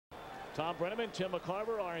Tom Brenneman, Tim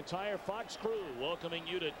McCarver, our entire Fox crew welcoming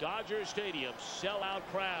you to Dodger Stadium. Sellout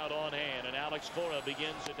crowd on hand, and Alex Cora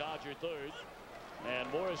begins the Dodger third.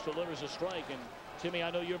 And Morris delivers a strike. And Timmy,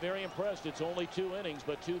 I know you're very impressed. It's only 2 innings,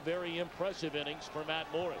 but 2 very impressive innings for Matt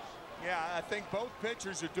Morris. Yeah, I think both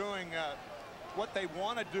pitchers are doing what they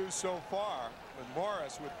want to do so far, with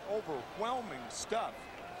Morris with overwhelming stuff.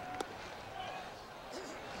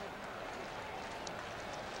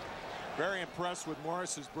 Very impressed with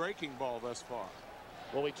Morris's breaking ball thus far.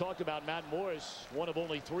 Well, we talked about Matt Morris, one of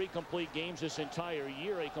only 3 complete games this entire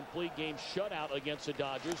year, a complete game shutout against the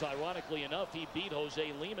Dodgers. Ironically enough, he beat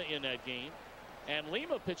Jose Lima in that game, and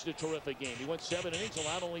Lima pitched a terrific game. He went 7 innings,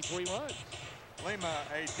 allowed only 3 runs. Lima,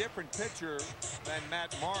 a different pitcher than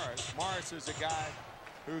Matt Morris. Morris is a guy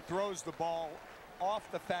who throws the ball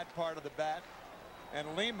off the fat part of the bat,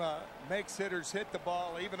 and Lima makes hitters hit the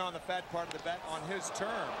ball even on the fat part of the bat on his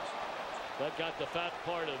terms. That got the fat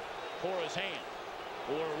part of Cora's hand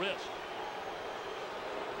or wrist.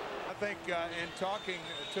 I think in talking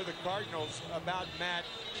to the Cardinals about Matt,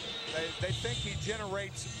 they think he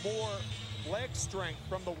generates more leg strength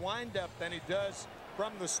from the windup than he does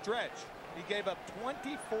from the stretch. He gave up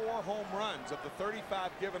 24 home runs of the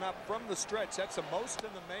 35 given up from the stretch. That's the most in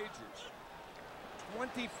the majors.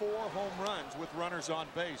 24 home runs with runners on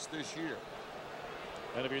base this year.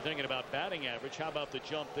 And if you're thinking about batting average, how about the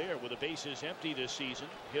jump there? With the bases empty this season,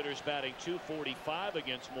 hitters batting .245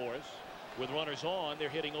 against Morris. With runners on, they're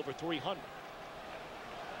hitting over 300.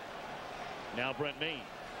 Now Brent Mayne.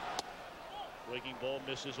 Breaking ball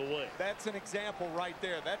misses away. That's an example right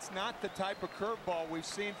there. That's not the type of curveball we've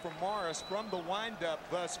seen from Morris from the windup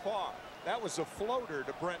thus far. That was a floater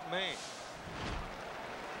to Brent Mayne.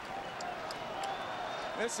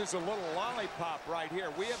 This is a little lollipop right here.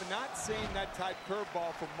 We have not seen that type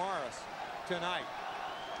curveball from Morris tonight.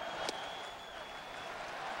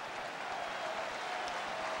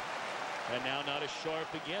 And now not as sharp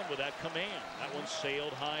again with that command. That one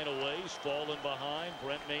sailed high and away. He's fallen behind.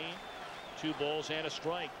 Brent Mayne, 2 balls and a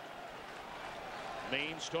strike.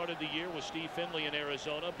 Mayne started the year with Steve Finley in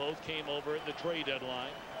Arizona. Both came over at the trade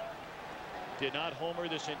deadline. Did not homer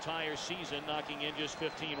this entire season, knocking in just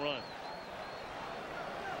 15 runs.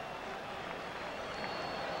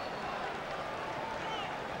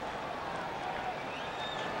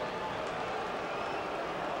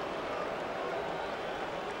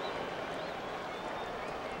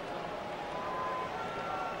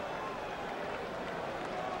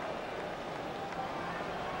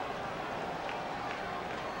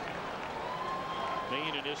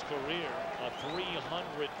 Mayne in his career a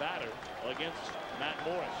 .300 batter against Matt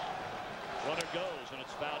Morris. Runner goes, and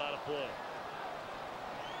it's fouled out of play.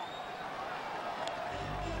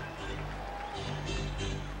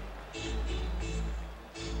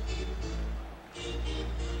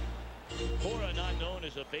 Cora not known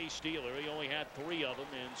as a base stealer. He only had 3 of them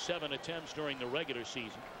in 7 attempts during the regular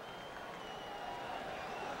season.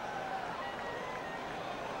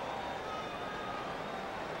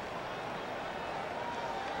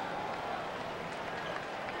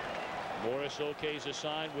 Morris okays a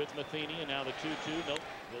sign with Matheny, and now the 2-2. Nope.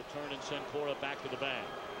 He'll turn and send Cora back to the bag.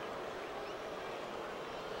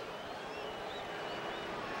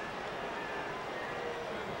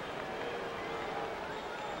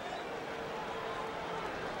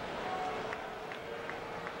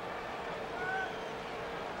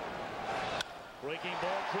 Breaking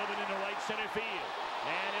ball driven into right center field.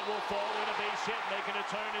 And it will fall in a base hit. Making a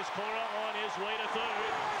turn is Cora on his way to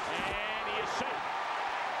third. And he is safe.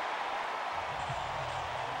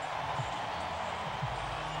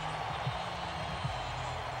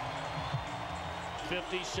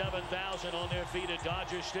 57,000 on their feet at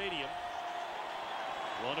Dodger Stadium.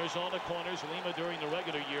 Runners on the corners. Lima during the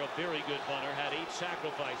regular year a very good bunter, had 8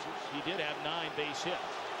 sacrifices. He did have 9 base hits.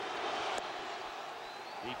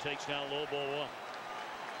 He takes down low ball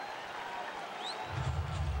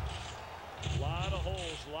 1. A lot of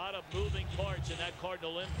holes, a lot of moving parts in that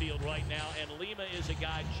Cardinal infield right now, and Lima is a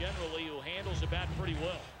guy generally who handles the bat pretty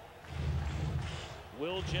well.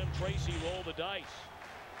 Will Jim Tracy roll the dice?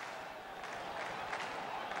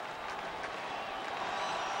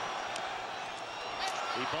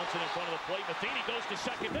 He bunts it in front of the plate. Matheny goes to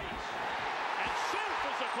second base. And safe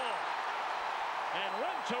is the call. And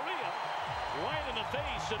Renteria right in the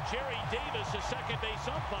face of Jerry Davis, the second base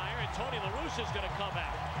umpire, and Tony La Russa is going to come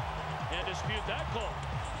out and dispute that call.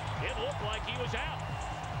 It looked like he was out.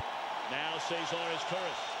 Now Cesar is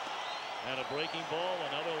Turris. And a breaking ball,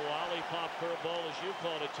 another lollipop curveball, as you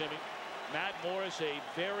called it, Timmy. Matt Morris, a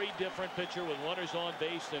very different pitcher with runners on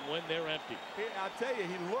base than when they're empty. I'll tell you,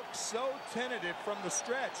 he looks so tentative from the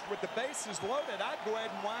stretch. With the bases loaded, I'd go ahead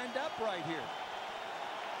and wind up right here.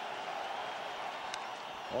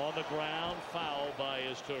 On the ground, foul by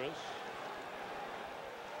Izturis.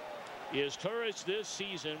 Izturis this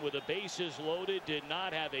season with the bases loaded did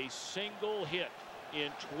not have a single hit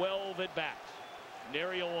in 12 at-bats.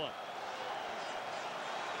 Nary a one.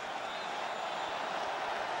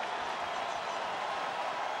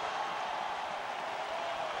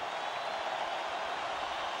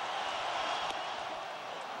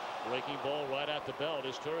 Breaking ball right at the belt.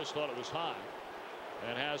 Izturis thought it was high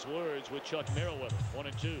and has words with Chuck Merriweather.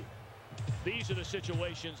 1-2. These are the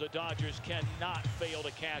situations the Dodgers cannot fail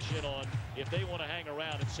to cash in on if they want to hang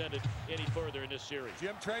around and send it any further in this series.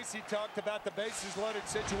 Jim Tracy talked about the bases loaded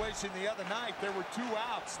situation the other night. There were 2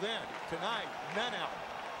 outs then. Tonight, none out.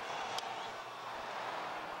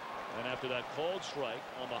 And after that called strike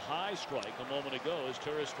on the high strike a moment ago,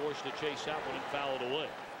 Izturis forced to chase that one and foul it away.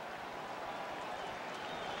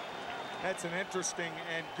 That's an interesting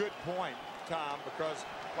and good point, Tom, because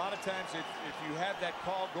a lot of times if you have that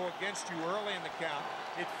call go against you early in the count,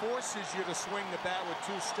 it forces you to swing the bat with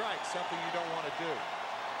 2 strikes, something you don't want to do.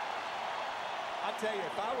 I'll tell you,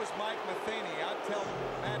 if I was Mike Matheny, I'd tell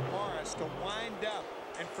Matt Morris to wind up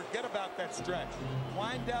and forget about that stretch.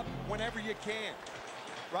 Wind up whenever you can.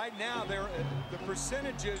 Right now, the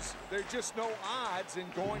percentages, there's just no odds in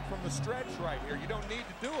going from the stretch right here. You don't need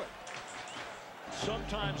to do it.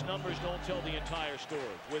 Sometimes numbers don't tell the entire story.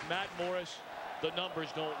 With Matt Morris, the numbers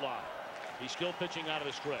don't lie. He's still pitching out of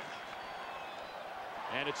the stretch.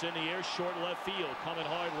 And it's in the air, short left field. Coming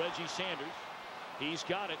hard, Reggie Sanders. He's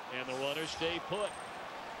got it, and the runners stay put.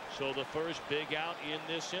 So the first big out in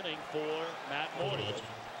this inning for Matt Morris.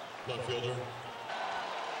 Left fielder.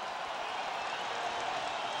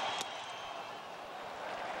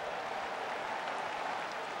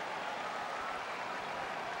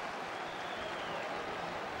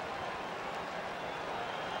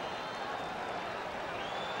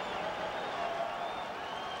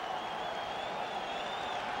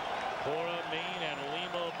 Cora, Maine, and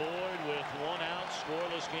Lima aboard with 1 out,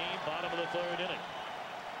 scoreless game, bottom of the 3rd inning.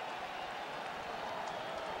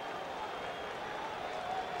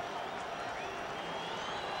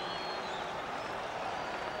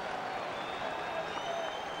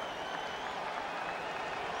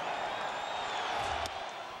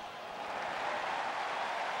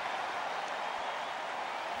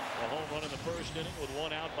 A home run in the 1st inning with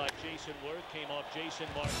 1 out by Jason Worth came off Jason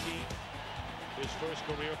Marquis. His first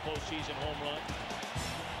career postseason home run.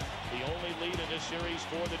 The only lead in this series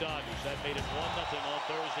for the Dodgers. That made it 1-0 on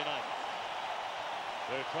Thursday night.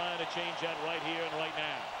 They're trying to change that right here and right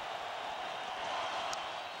now.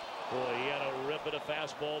 Boy, he had a rip at a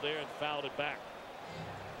fastball there and fouled it back.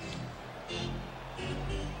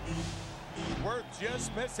 Worth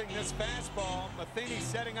just missing this fastball. Matheny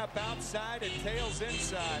setting up outside and tails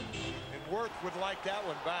inside. And Worth would like that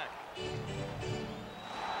one back.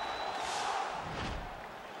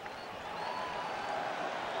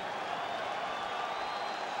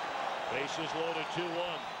 Bases loaded 2-1.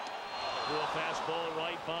 Threw a fastball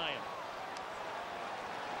right by him.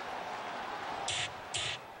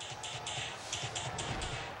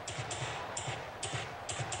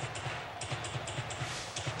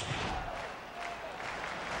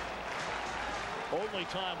 Only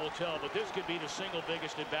time will tell, but this could be the single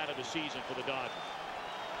biggest at bat of the season for the Dodgers.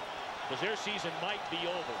 Because their season might be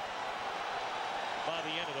over by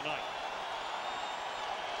the end of the night.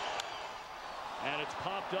 And it's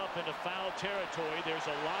popped up into foul territory. There's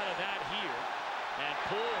a lot of that here. And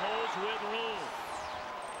Pujols with room.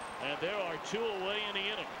 And there are 2 away in the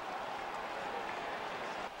inning.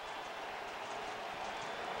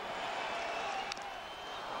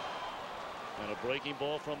 And a breaking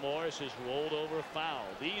ball from Morris is rolled over foul.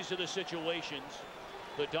 These are the situations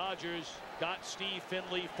the Dodgers got Steve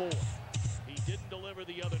Finley for. He didn't deliver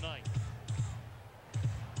the other night.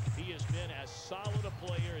 He has been as solid a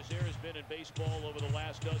player as there has been in baseball over the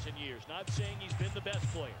last dozen years. Not saying he's been the best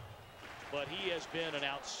player, but he has been an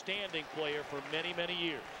outstanding player for many, many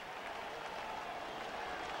years.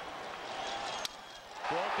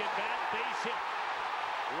 Broken bat, base hit.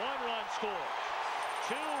 1 run scores.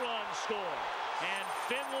 2 runs score. And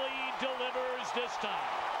Finley delivers this time.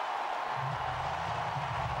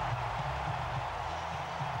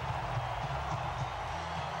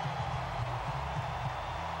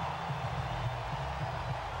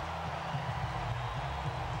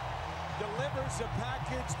 Delivers a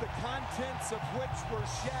package the contents of which were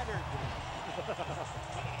shattered.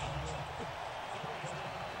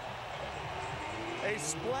 A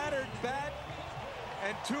splattered bat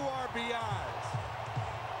and 2 RBIs.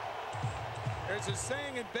 There's a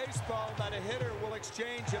saying in baseball that a hitter will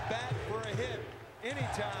exchange a bat for a hit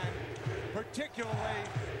anytime, particularly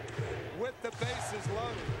with the bases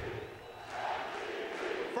loaded.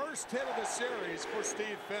 First hit of the series for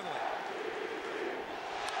Steve Finley.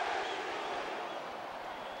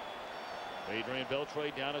 Adrian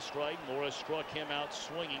Beltre down a strike. Morris struck him out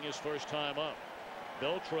swinging his first time up.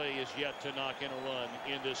 Beltre is yet to knock in a run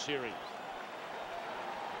in this series.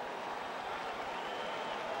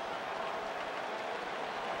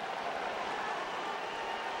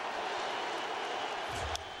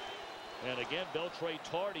 And again, Beltre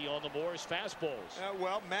tardy on the Morris fastballs.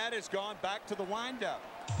 Well, Matt has gone back to the windup.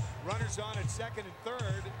 Runners on at second and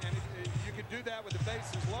third, and you can do that with the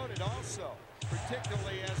bases loaded also,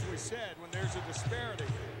 particularly, as we said, when there's a disparity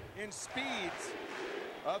in speeds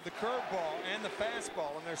of the curveball and the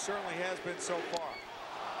fastball, and there certainly has been so far.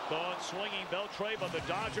 Gone swinging Beltre, but the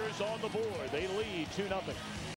Dodgers on the board. They lead 2-0.